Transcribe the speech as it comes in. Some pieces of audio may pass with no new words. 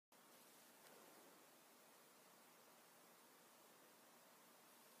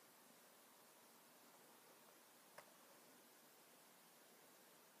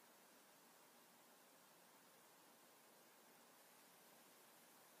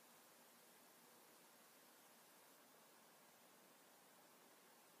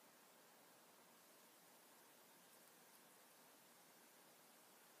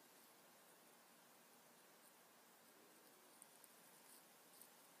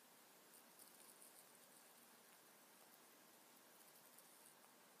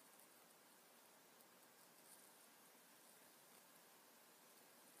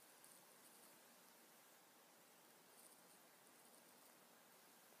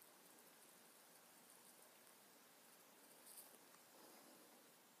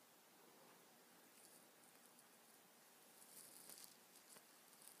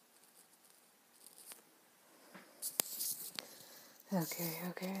Okay.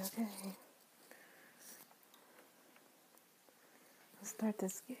 Let's start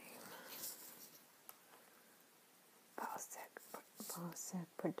this game. Bosec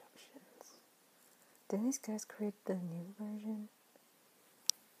Productions. Did these guys create the new version?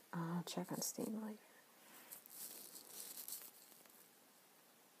 I'll check on Steam later.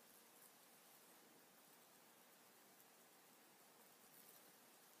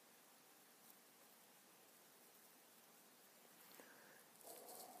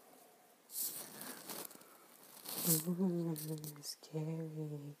 Ooh,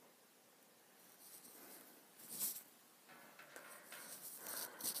 scary.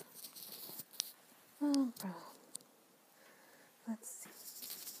 Oh, bro. Let's see.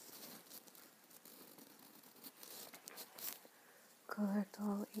 Collect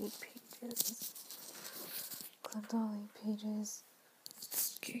all 8 pages. Collect all 8 pages.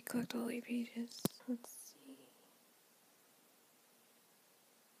 Okay, collect all 8 pages. Let's see.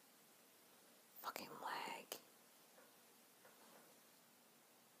 Fucking lag.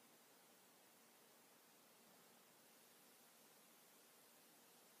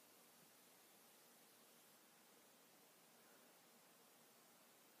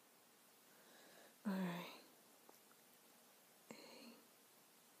 Alright.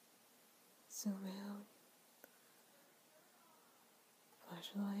 Zoom out.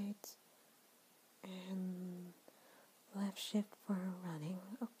 Flashlight. And left shift for running.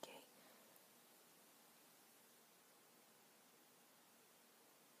 Okay.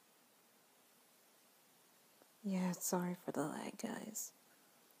 Yeah, sorry for the lag, guys.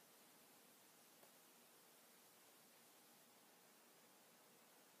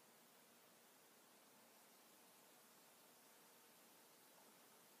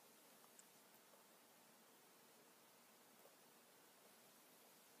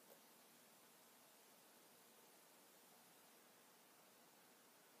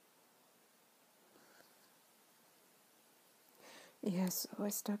 Yeah, so I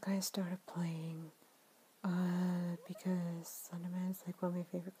started playing, because Slenderman is like one of my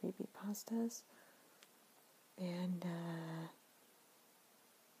favorite creepypastas, and,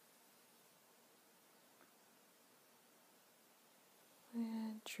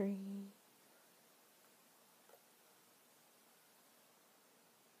 tree.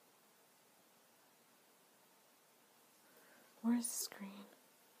 Where's the screen?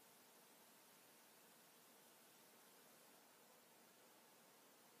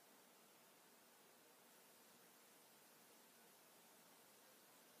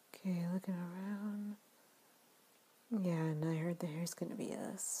 Okay, looking around. Yeah, and I heard there's gonna be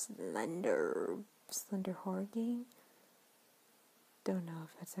a Slender horror game. Don't know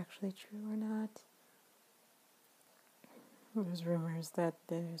if that's actually true or not. There's rumors that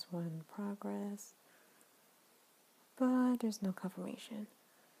there's one in progress, but there's no confirmation.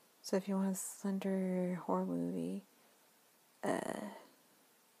 So if you want a Slender horror movie,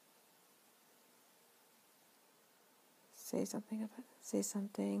 say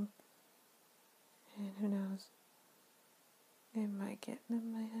something, and who knows, that might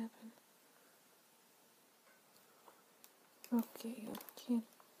happen. Okay, I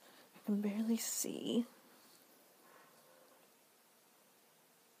can barely see.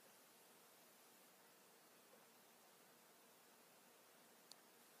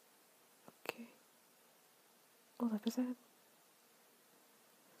 Okay. Hold up, is that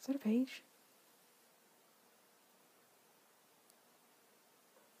a page?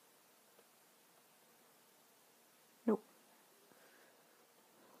 Nope.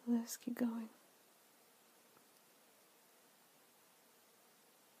 Let's keep going.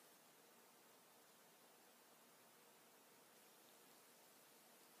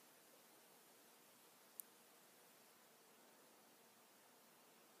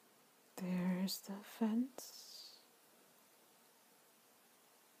 There's the fence.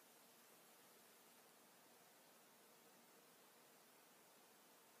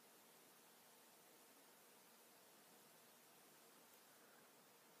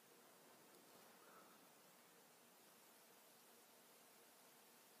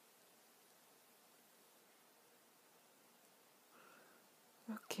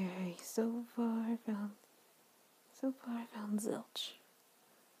 Okay, so far I found zilch.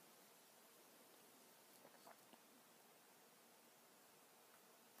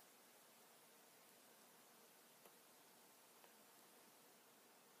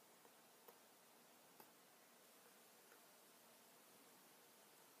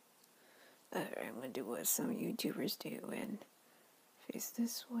 Alright, I'm gonna do what some YouTubers do and face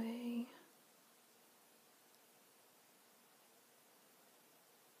this way.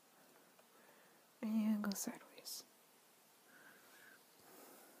 And go sideways.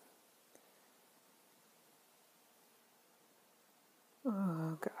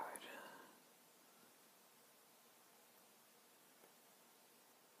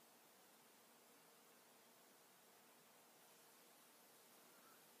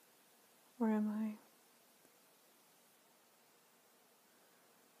 Where am I?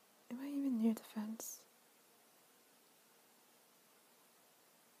 Am I even near the fence?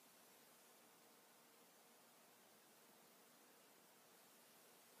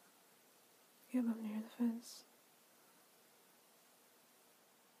 Yep, I'm near the fence.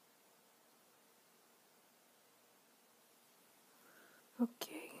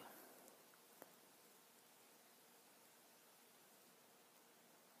 Okay.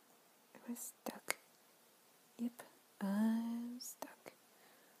 Am I stuck? Yep, I'm stuck.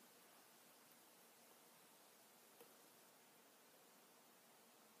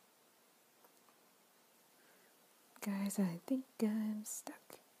 Guys, I think I'm stuck.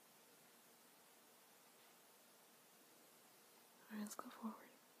 Alright, let's go forward.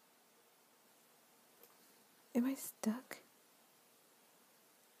 Am I stuck?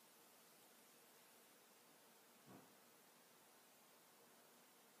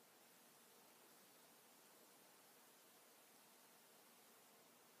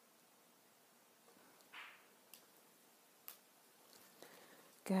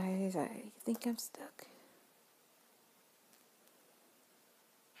 Guys, I think I'm stuck.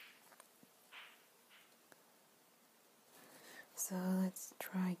 So let's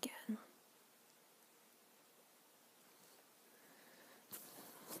try again.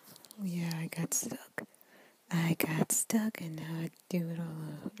 Yeah, I got stuck. And now I do it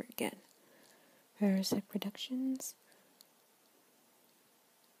all over again. Parasite Productions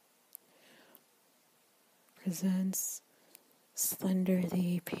presents Slender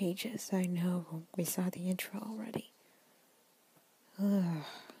the Pages. I know, we saw the intro already. Ugh.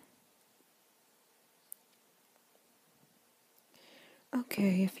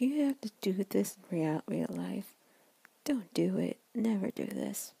 Okay, if you have to do this in real life, don't do it. Never do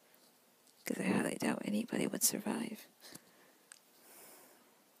this. Because I highly doubt anybody would survive.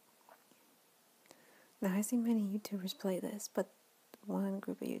 Now, I've seen many YouTubers play this, but one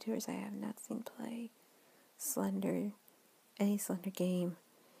group of YouTubers I have not seen play Slender, any Slender game,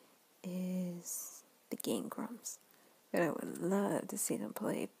 is the Game Grumps. But I would love to see them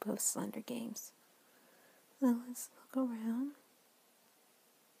play both Slender games. So let's look around.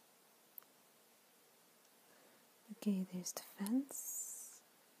 Okay, there's the fence.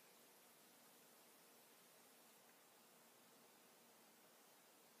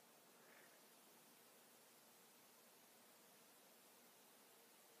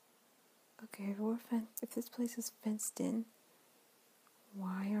 Okay, if this place is fenced in,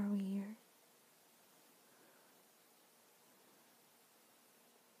 why are we here?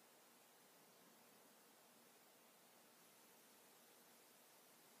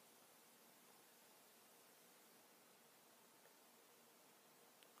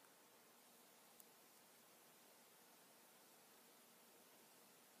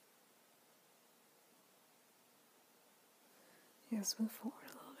 Yeah, let's move forward a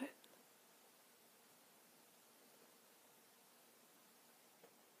little bit.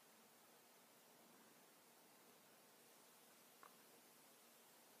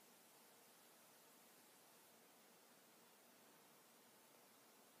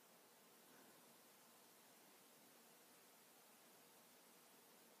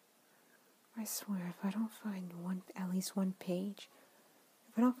 I swear, if I don't find at least one page,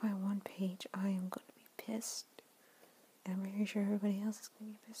 if I don't find one page, I am going to be pissed. And I'm pretty sure everybody else is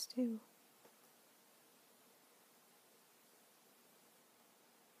going to be pissed too.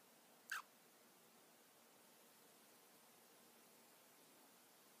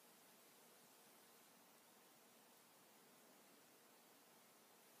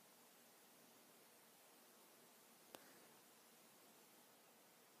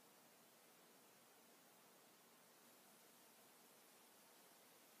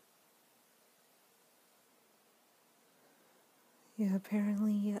 Yeah,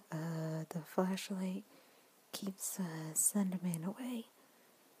 apparently, the flashlight keeps Slenderman away.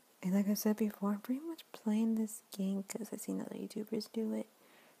 And like I said before, I'm pretty much playing this game because I've seen other YouTubers do it,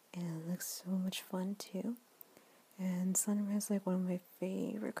 and it looks so much fun too. And Slenderman is like one of my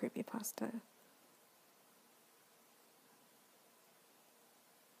favorite creepypasta.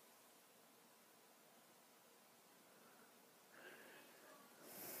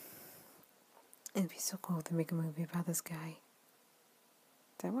 It'd be so cool to make a movie about this guy.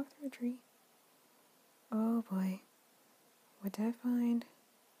 Did I walk through a tree? Oh boy. What did I find?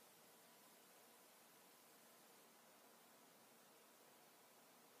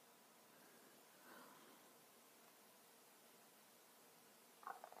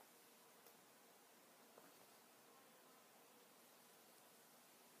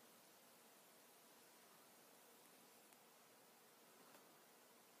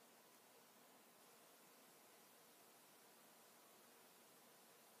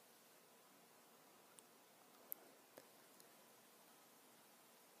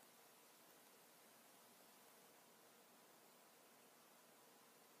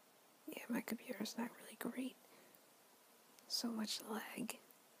 my computer's not really great. So much lag.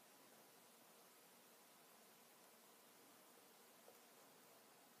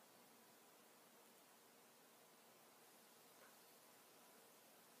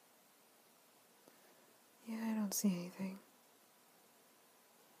 Yeah, I don't see anything.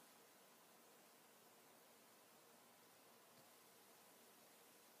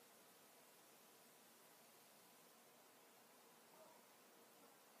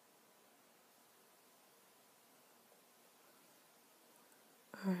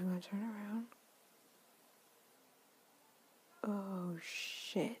 Alright, I'm gonna turn around. Oh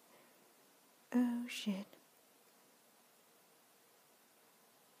shit. Oh shit.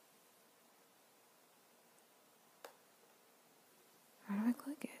 How do I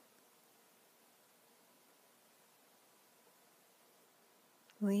click it?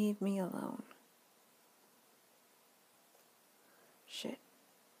 Leave me alone. Shit.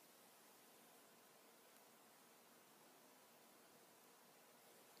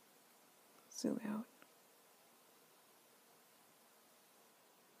 Zoom out.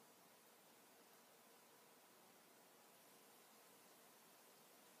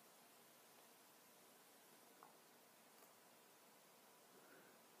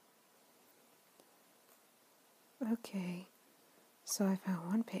 Okay. So I found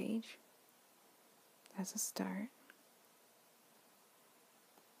one page. That's a start.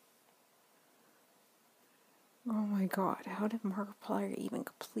 Oh my god, how did Markiplier even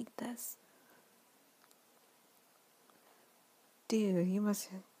complete this? Dude, you must...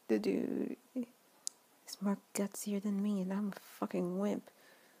 The dude is more gutsier than me and I'm a fucking wimp.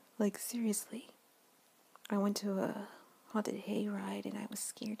 Like, seriously. I went to a haunted hayride and I was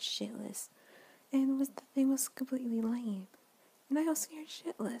scared shitless. And the thing was completely lame. And I was scared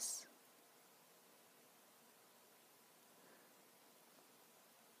shitless.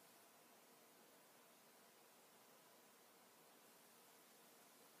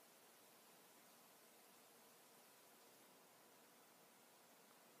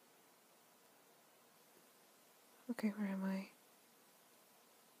 Okay, where am I?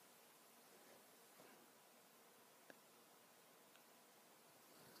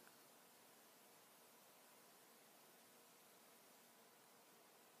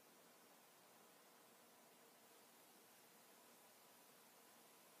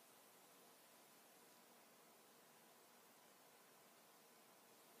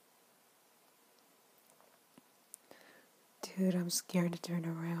 Dude, I'm scared to turn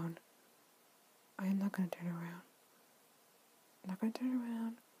around. I am not gonna turn around. I'm not gonna turn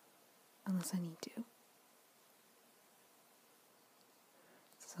around unless I need to.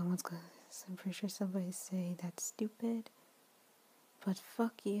 I'm pretty sure somebody say that's stupid. But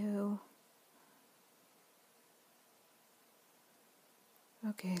fuck you.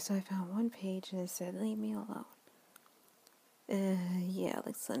 Okay, so I found one page and it said, leave me alone. Yeah,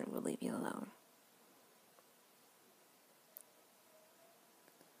 like Slender will leave you alone.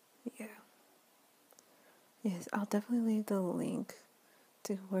 Yeah. Yes, I'll definitely leave the link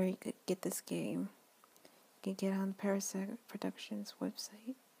to where you could get this game. You can get on Parasite Productions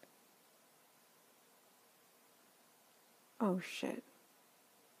website. Oh shit.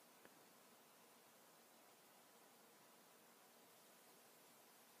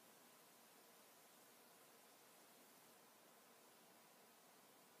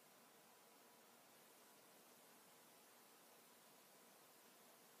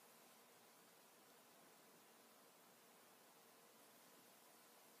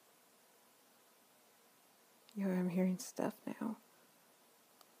 Yo, I'm hearing stuff now.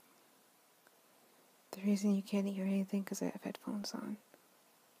 The reason you can't hear anything because I have headphones on.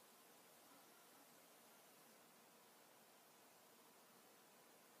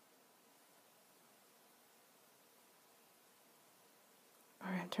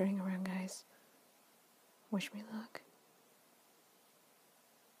 Alright, I'm turning around, guys. Wish me luck.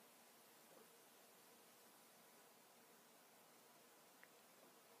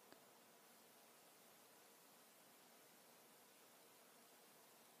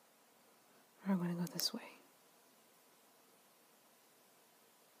 Alright, I'm gonna go this way.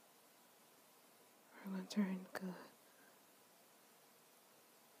 I'm gonna turn good.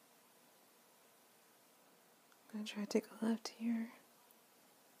 I'm gonna try to take a left here.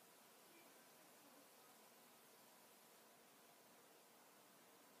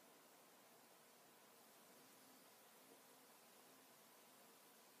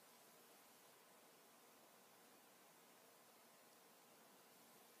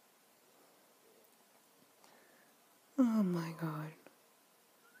 Oh my god.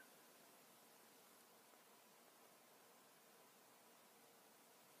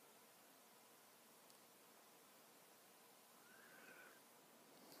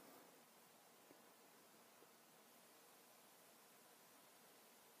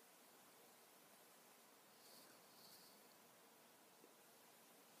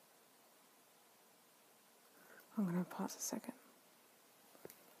 I'm gonna pause a second.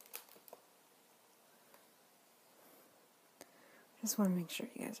 Just want to make sure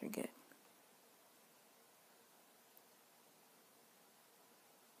you guys are good.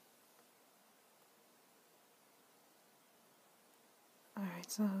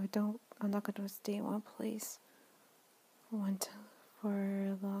 Alright, so I'm not going to stay in one place for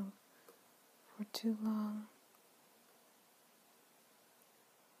too long.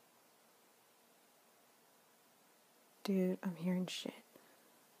 Dude, I'm hearing shit.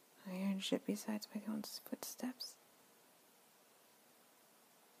 I'm hearing shit besides my own footsteps.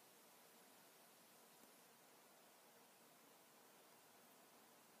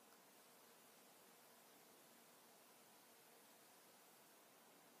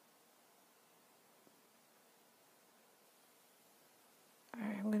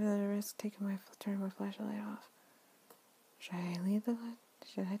 Alright, I'm gonna risk turning my flashlight off. Should I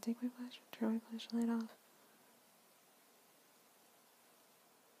turn my flashlight off?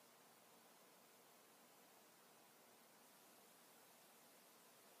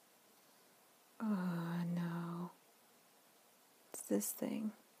 Oh no. It's this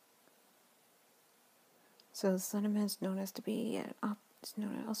thing. So the Slenderman is known as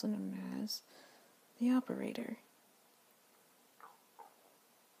also known as the operator.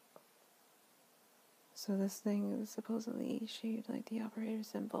 So this thing is supposedly shaped like the operator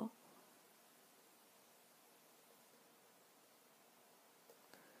symbol.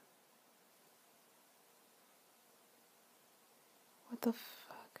 What the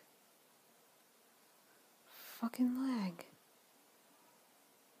fuck? Fucking lag.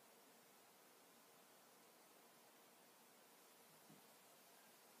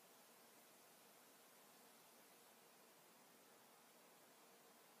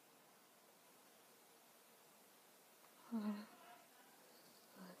 Hold on.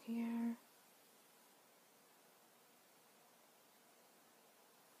 Look here.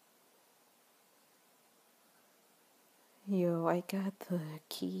 Yo, I got the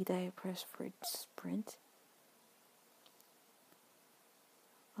key that I pressed for sprint.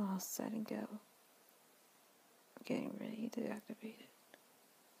 All set and go. Getting ready to activate it.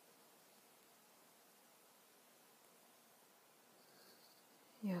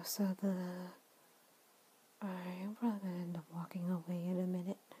 Yo, so alright, I'm probably gonna end up walking away in a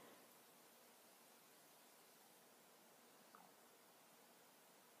minute.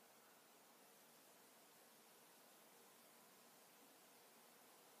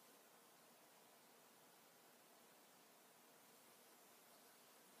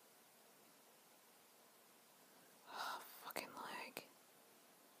 Oh, fucking lag.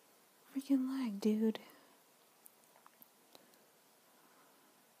 Freaking lag, dude.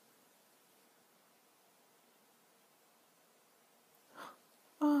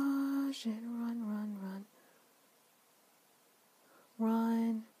 Oh shit, run.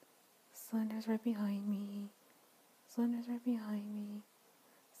 Run. Slender's right behind me. Slender's right behind me.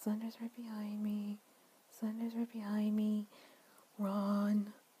 Slender's right behind me. Slender's right behind me.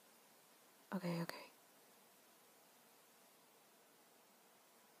 Run. Okay.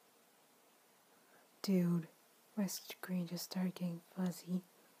 Dude, my screen just started getting fuzzy.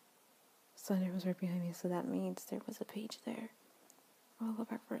 Slender was right behind me, so that means there was a page there. I'll go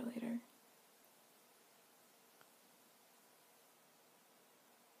back for it later.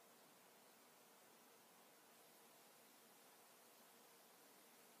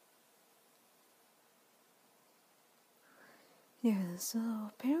 Yeah, so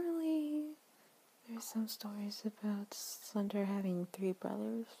apparently there's some stories about Slender having 3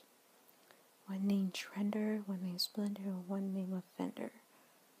 brothers. One named Slender, one named Splendor, and one named Fender.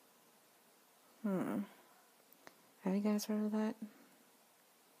 Have you guys heard of that?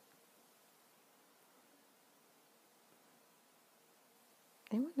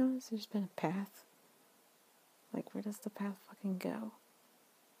 Anyone notice there's been a path? Like, where does the path fucking go?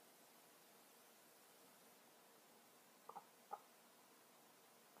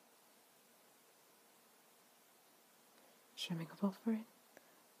 Should I make a vote for it?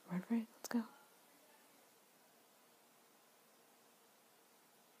 Run for it? Let's go.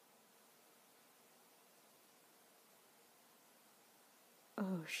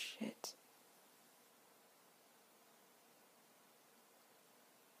 Oh shit.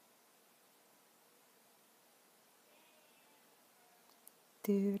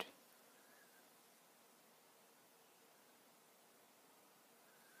 Dude.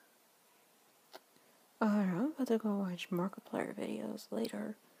 Alright, I'm about to go watch Markiplier videos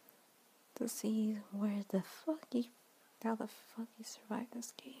later to see how the fuck he survived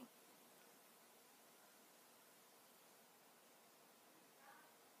this game.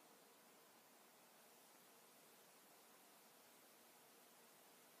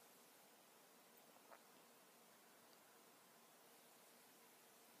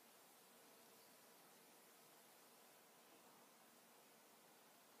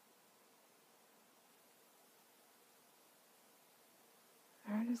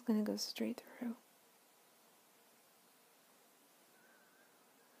 just gonna go straight through.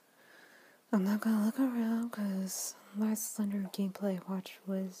 I'm not gonna look around because last Slender gameplay I watched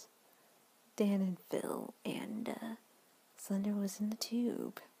was Dan and Phil, and Slender was in the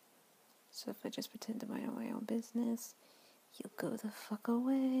tube. So if I just pretend to mind my own business, you'll go the fuck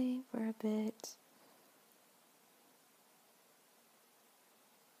away for a bit.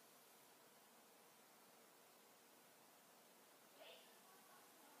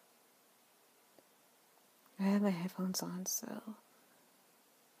 I have my headphones on, so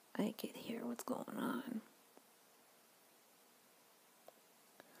I can hear what's going on.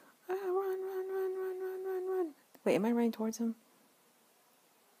 Ah, run. Wait, am I running towards him?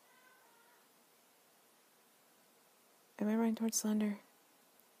 Am I running towards Slender?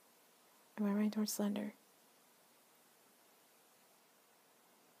 Am I running towards Slender?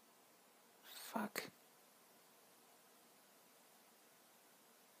 Fuck.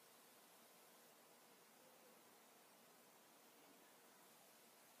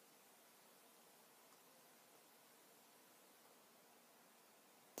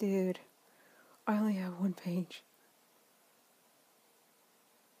 Dude, I only have one page.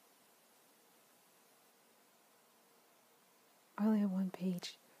 I only have one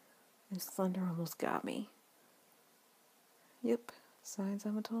page. And Slender almost got me. Yep, signs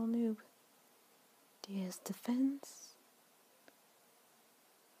I'm a total noob. DS defense.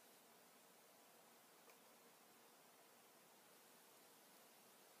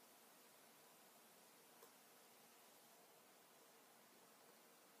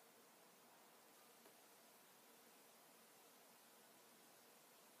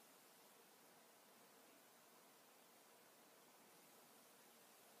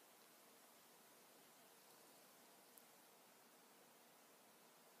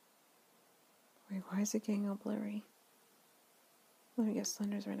 Wait, why is it getting all blurry? Let me guess,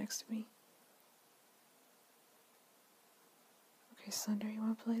 Slender's right next to me. Okay, Slender, you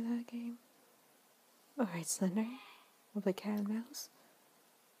wanna play that game? Alright, Slender. We'll play cat and mouse.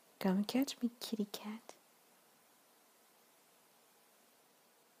 Come and catch me, kitty cat.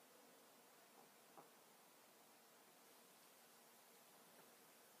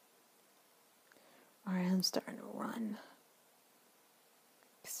 Alright, I'm starting to run.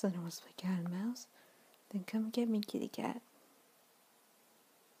 Slender wants to play cat and mouse. Then come get me, kitty cat.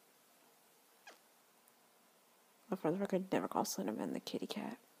 But for the record, never call Slenderman the kitty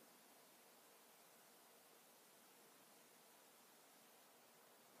cat.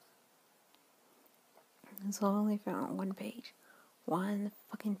 And so I only found one page. One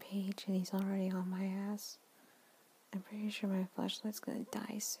fucking page, and he's already on my ass. I'm pretty sure my flashlight's gonna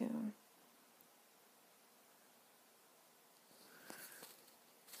die soon.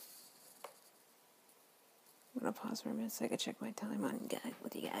 I'm gonna pause for a minute so I can check my time on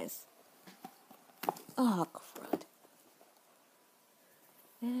with you guys. Oh, crud.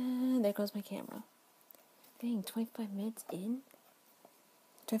 And there goes my camera. Dang, 25 minutes in?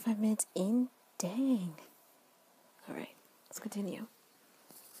 25 minutes in? Dang. Alright, let's continue.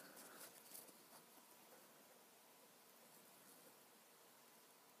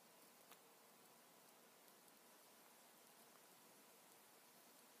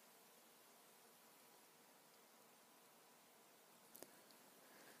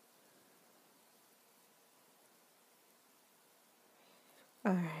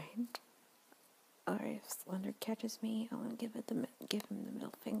 Alright. Alright, if Slender catches me, I'm gonna give him the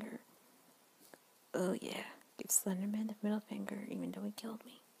middle finger. Oh yeah, give Slenderman the middle finger even though he killed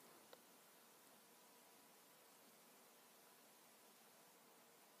me.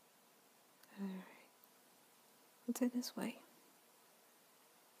 Alright. Let's head this way.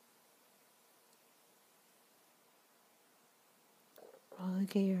 All I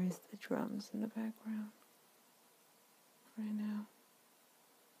can hear is the drums in the background. Right now.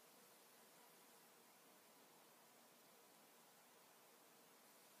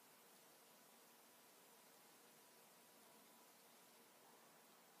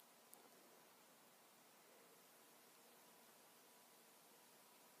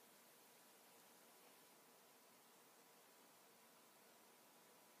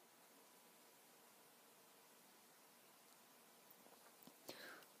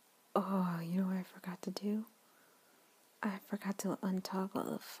 Oh, you know what I forgot to do? I forgot to untoggle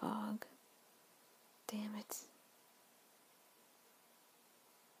the fog. Damn it.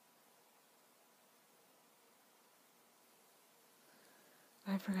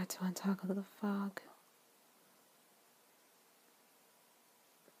 I forgot to untoggle the fog.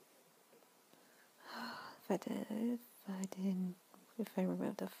 If I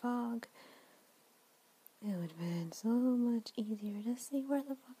remove the fog, It would have been so much easier to see where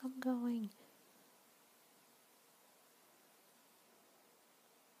the fuck I'm going.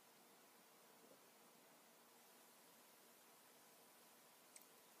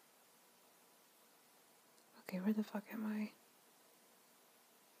 Okay, where the fuck am I?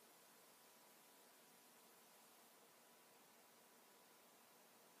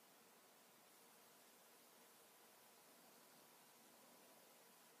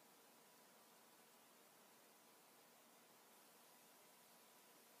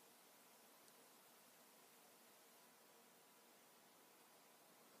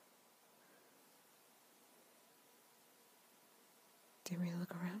 Did we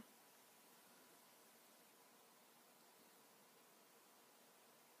look around?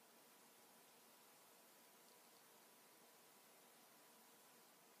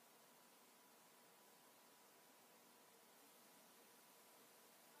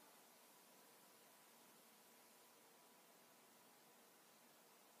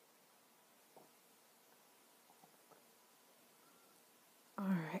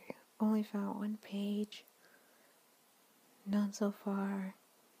 Alright, only found one page. None so far.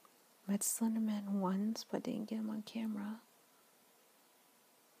 Met Slenderman once, but didn't get him on camera.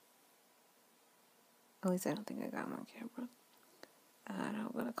 At least I don't think I got him on camera. And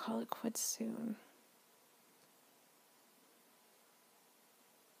I'm gonna call it quits soon.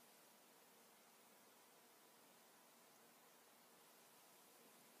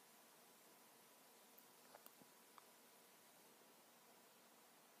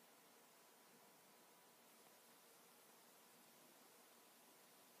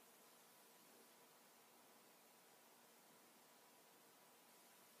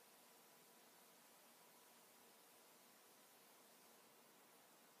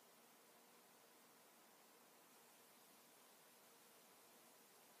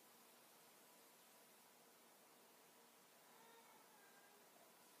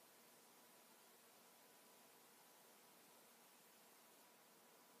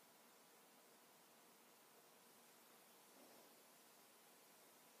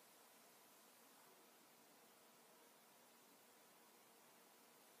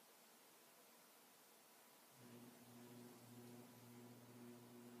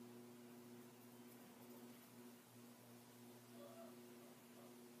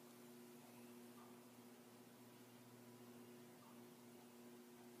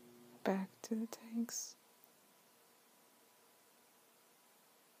 Back to the tanks.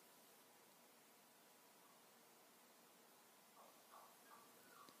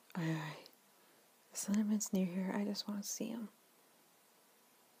 Aye, aye. The Slenderman's near here. I just want to see him.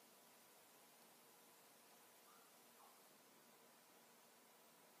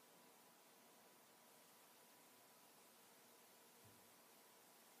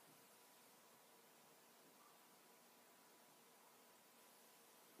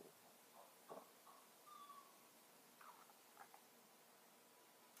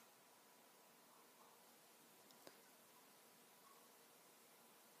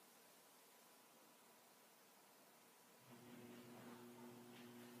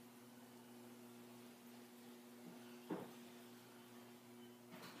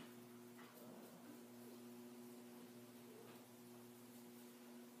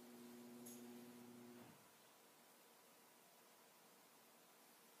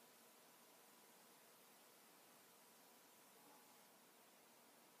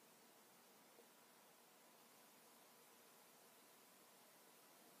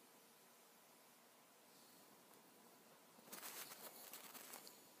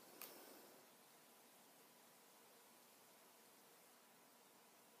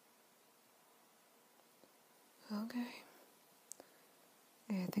 Okay.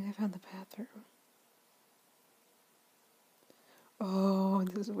 Yeah, I think I found the bathroom. Oh,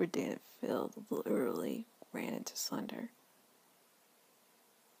 this is where Dan and Phil literally ran into Slender.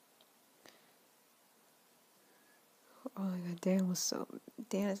 Oh my god,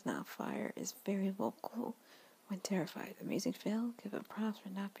 Dan is not fire, is very vocal when terrified. Amazing Phil, give him props for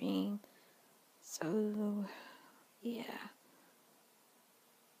not being so, yeah.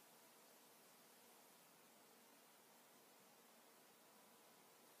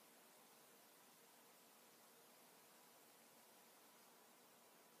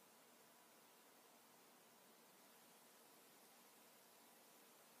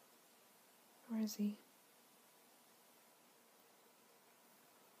 Where is he?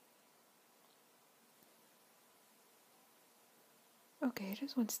 Okay,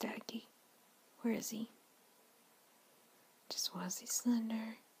 just one staticky. Where is he? Just want to see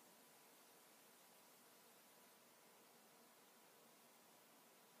Slender.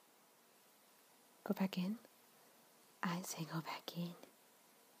 Go back in. I say go back in.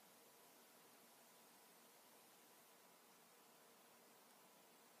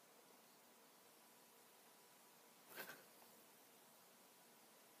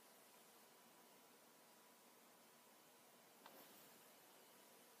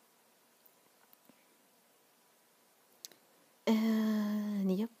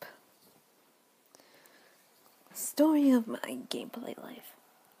 And yep. Story of my gameplay life.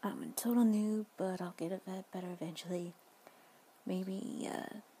 I'm a total noob, but I'll get it better eventually. Maybe,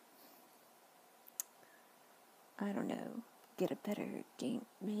 I don't know, get a better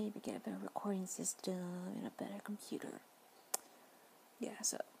maybe get a better recording system and a better computer. Yeah,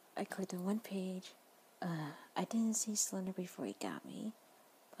 so I clicked on one page. I didn't see Slender before he got me,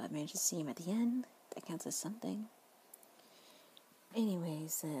 but I managed to see him at the end. That counts as something.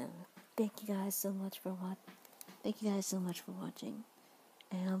 Anyways, thank you guys so much for watching.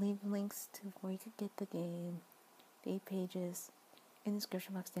 And I'll leave links to where you could get the game, the 8 pages, in the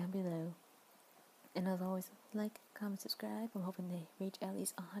description box down below. And as always, like, comment, subscribe. I'm hoping to reach at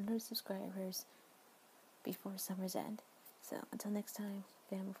least 100 subscribers before summer's end. So until next time,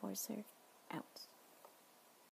 Fandom Forcer out.